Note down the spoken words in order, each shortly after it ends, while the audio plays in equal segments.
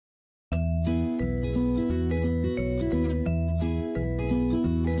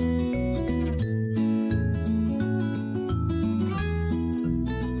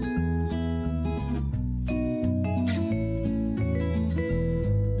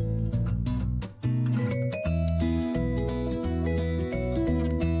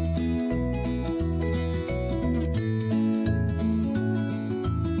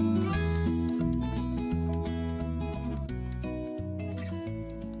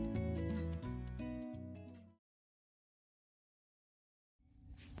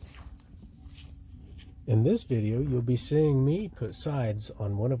In this video, you'll be seeing me put sides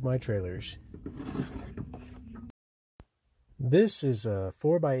on one of my trailers. This is a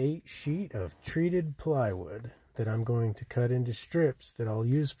 4x8 sheet of treated plywood that I'm going to cut into strips that I'll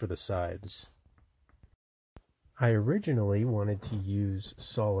use for the sides. I originally wanted to use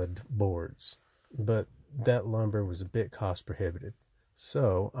solid boards, but that lumber was a bit cost prohibitive,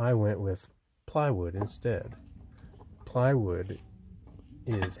 so I went with plywood instead. Plywood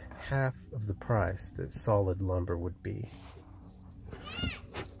is half of the price that solid lumber would be.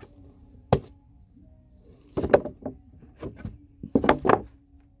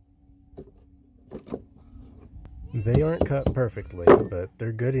 They aren't cut perfectly, but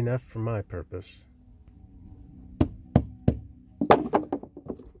they're good enough for my purpose.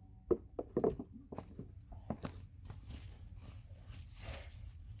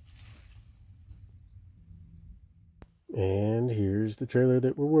 And here's the trailer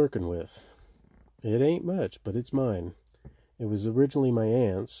that we're working with. It ain't much, but it's mine. It was originally my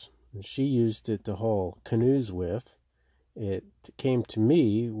aunt's, and she used it to haul canoes with. It came to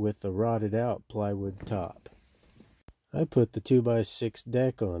me with a rotted out plywood top. I put the 2x6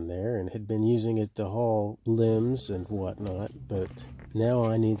 deck on there and had been using it to haul limbs and whatnot, but now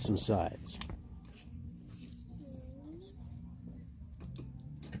I need some sides.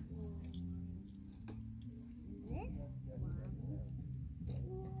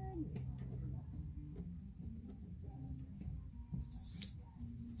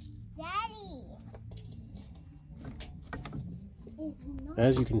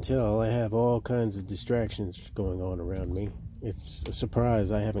 As you can tell, I have all kinds of distractions going on around me. It's a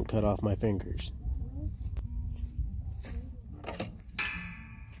surprise I haven't cut off my fingers.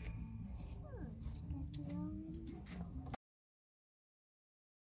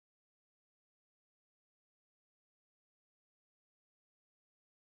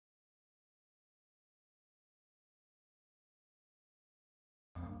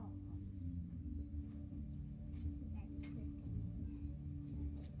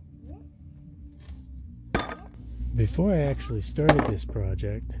 Before I actually started this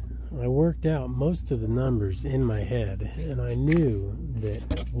project, I worked out most of the numbers in my head, and I knew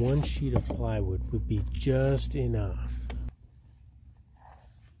that one sheet of plywood would be just enough.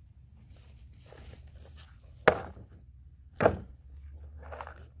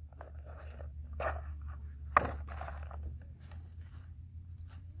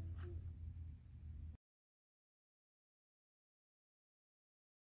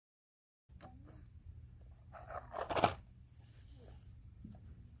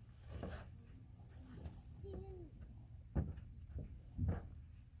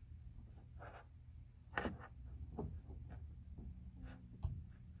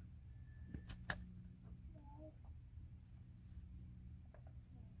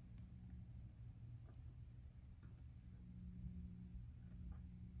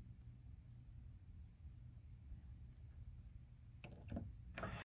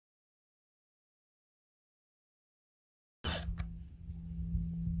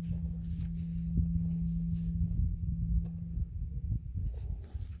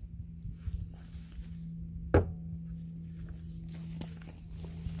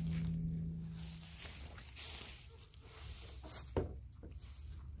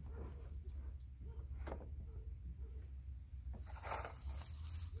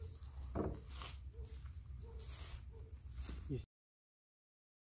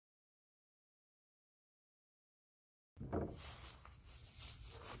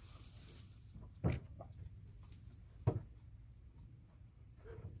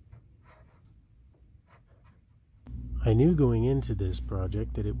 I knew going into this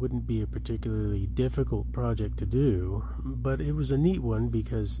project that it wouldn't be a particularly difficult project to do, but it was a neat one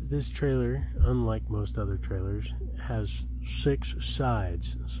because this trailer, unlike most other trailers, has 6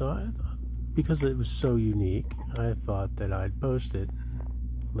 sides. So I thought, because it was so unique, I thought that I'd post it,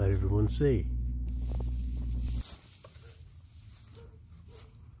 let everyone see.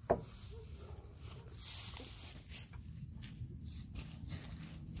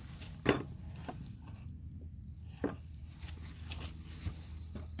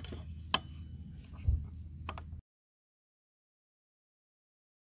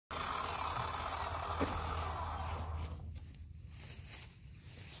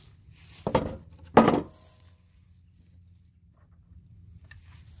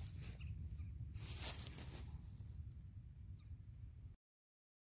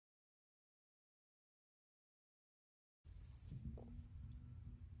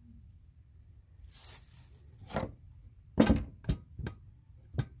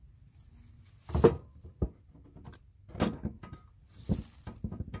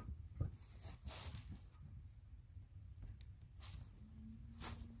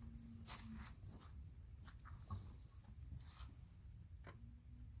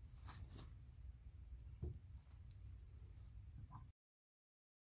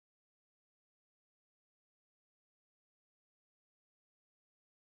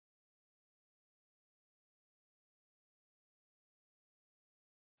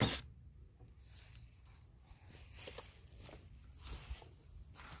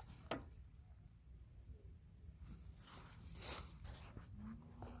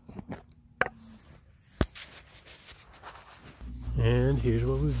 And here's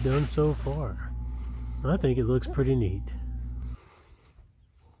what we've done so far. I think it looks pretty neat.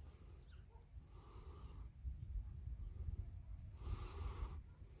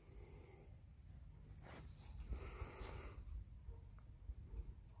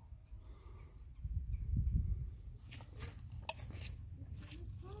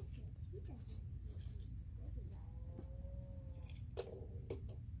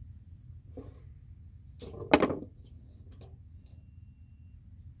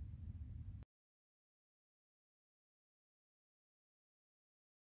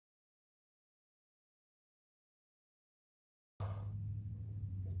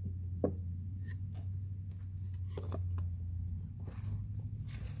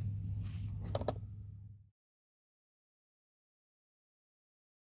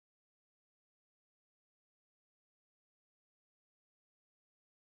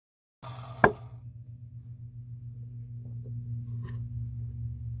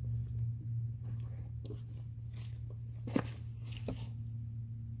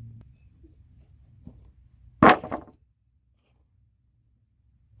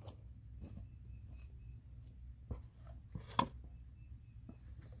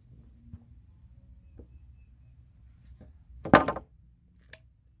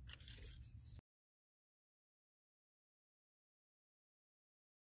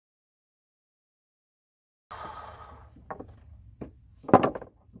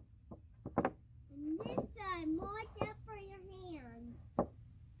 Watch out for your hand.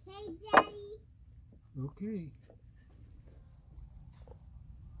 Okay, Daddy? Okay.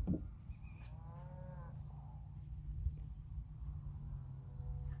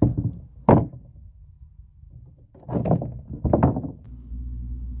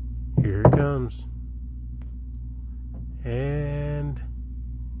 Here it comes. And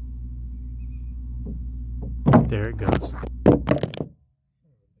there it goes.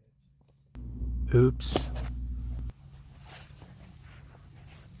 Oops.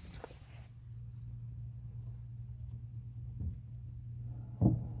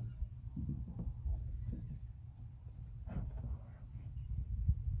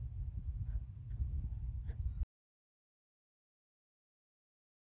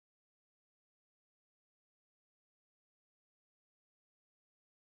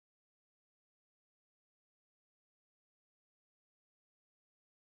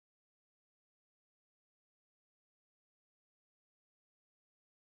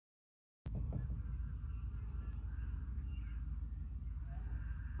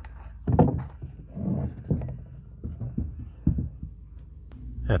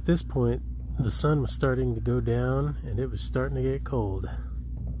 At this point, the sun was starting to go down and it was starting to get cold.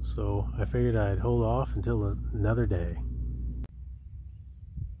 So I figured I'd hold off until another day.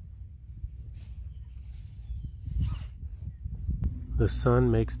 The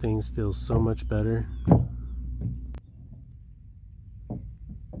sun makes things feel so much better.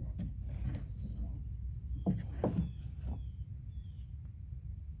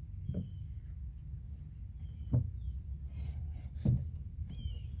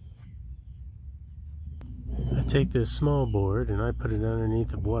 I take this small board and I put it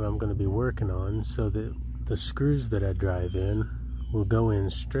underneath of what I'm going to be working on so that the screws that I drive in will go in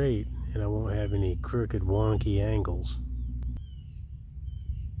straight and I won't have any crooked, wonky angles.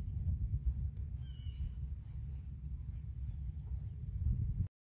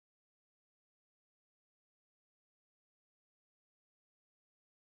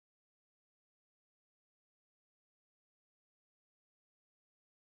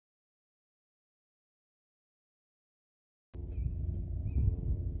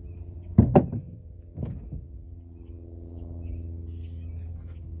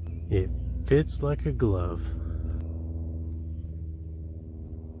 It fits like a glove.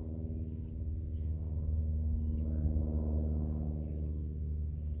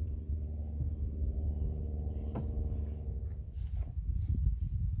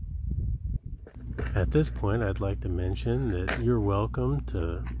 At this point, I'd like to mention that you're welcome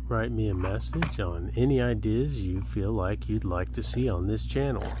to write me a message on any ideas you feel like you'd like to see on this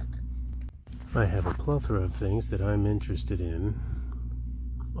channel. I have a plethora of things that I'm interested in,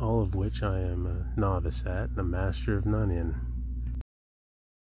 all of which I am a novice at and a master of none in.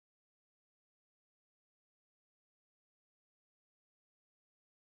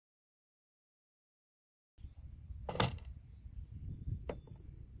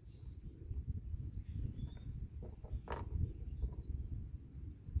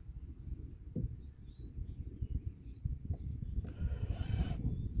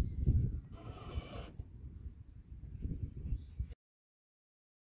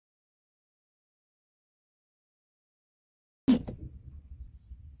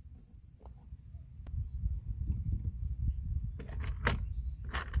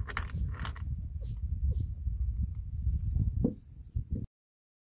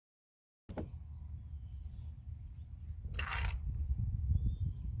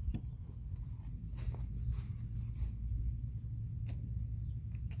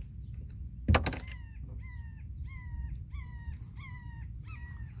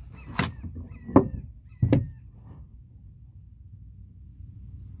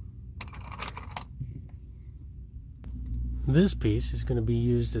 This piece is going to be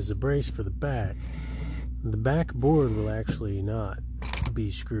used as a brace for the back. The back board will actually not be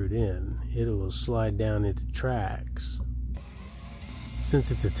screwed in. It will slide down into tracks.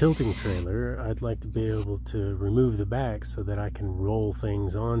 Since it's a tilting trailer, I'd like to be able to remove the back so that I can roll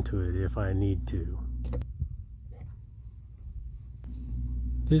things onto it if I need to.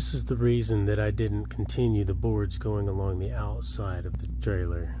 This is the reason that I didn't continue the boards going along the outside of the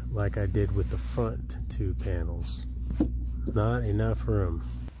trailer like I did with the front two panels. Not enough room.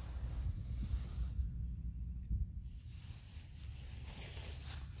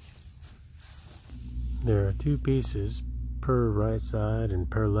 There are two pieces per right side and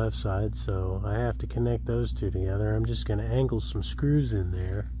per left side, so I have to connect those two together. I'm just going to angle some screws in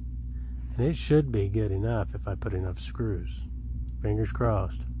there, and it should be good enough if I put enough screws. Fingers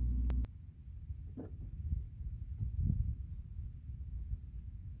crossed.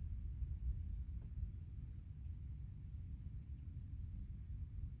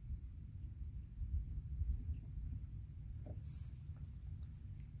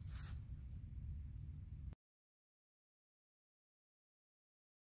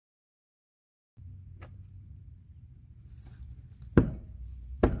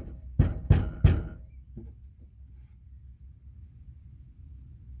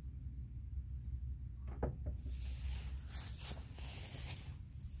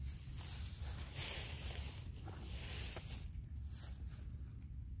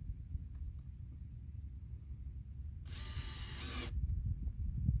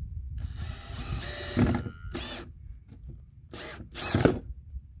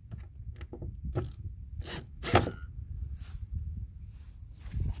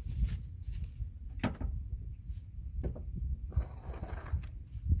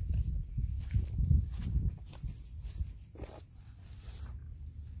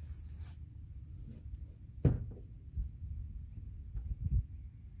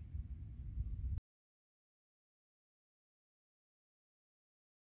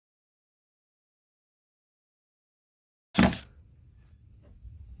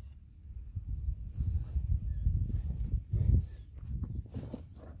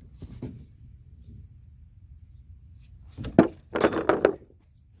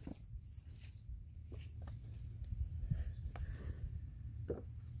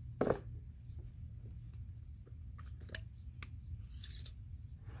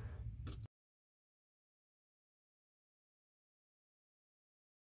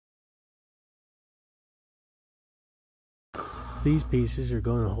 These pieces are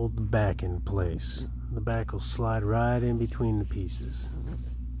going to hold the back in place. The back will slide right in between the pieces.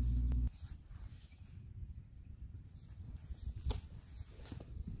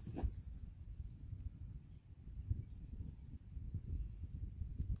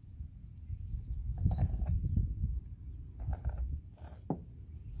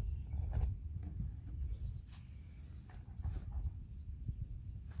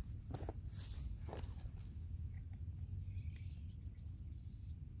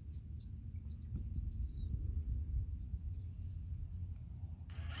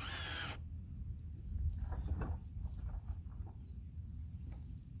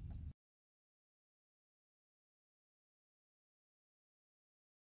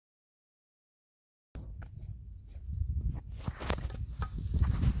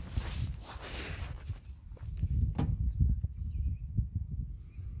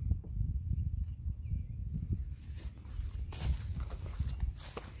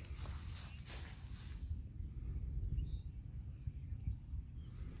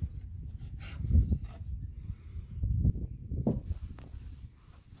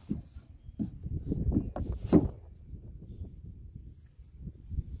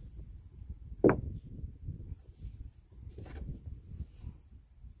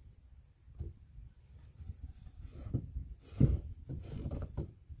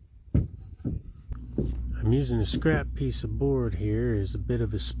 I'm using a scrap piece of board here as a bit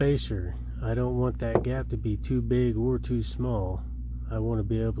of a spacer. I don't want that gap to be too big or too small. I want to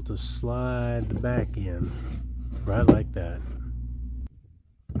be able to slide the back in, right like that.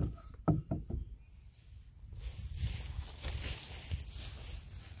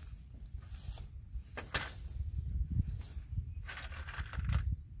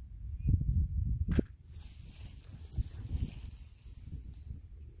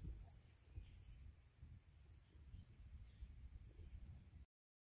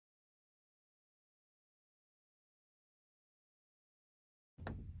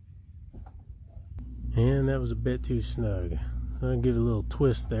 And that was a bit too snug. I'll give it a little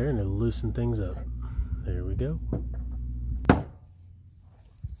twist there and it'll loosen things up. There we go.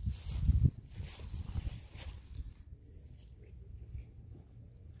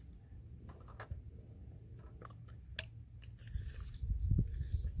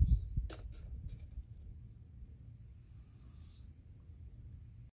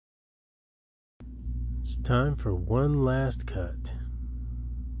 time for one last cut.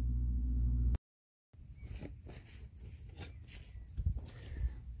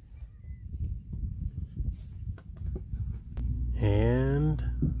 And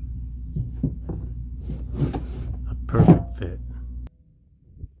a perfect fit.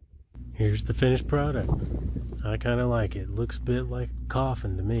 Here's the finished product. I kind of like it. Looks a bit like a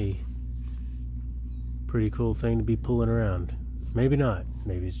coffin to me. Pretty cool thing to be pulling around. Maybe not.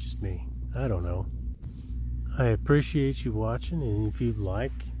 Maybe it's just me. I don't know. I appreciate you watching, and if you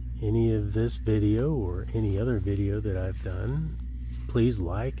like any of this video or any other video that I've done, please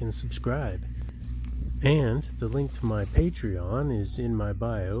like and subscribe. And the link to my Patreon is in my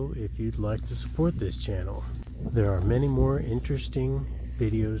bio if you'd like to support this channel. There are many more interesting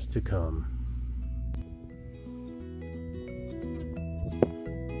videos to come.